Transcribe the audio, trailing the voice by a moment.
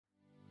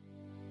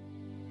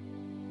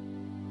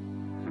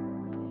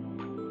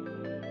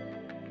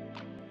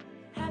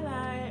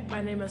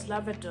my name is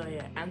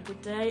Adeoye, and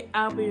today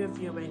I'll be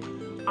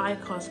reviewing I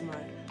Cosmo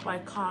by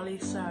Carlie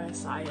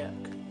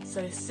Sorosiak.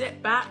 So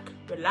sit back,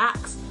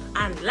 relax,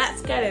 and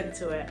let's get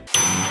into it.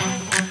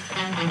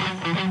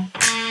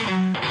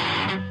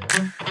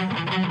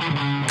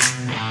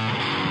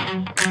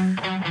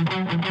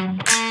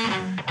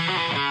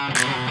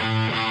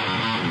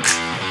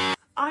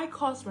 I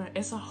Cosmo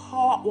is a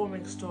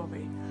heartwarming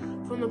story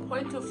from the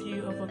point of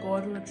view of a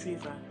golden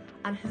retriever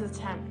and his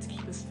attempt to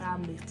keep his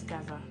family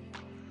together.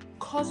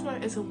 Cosmo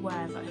is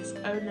aware that his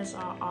owners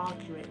are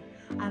arguing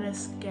and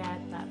is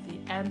scared that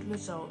the end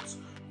result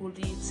will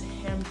lead to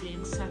him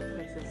being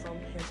separated from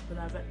his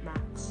beloved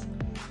Max.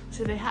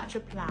 So they hatch a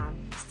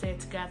plan to stay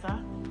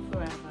together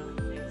forever.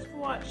 Thanks for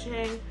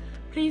watching.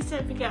 Please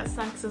don't forget to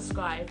like and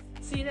subscribe.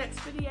 See you next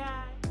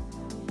video.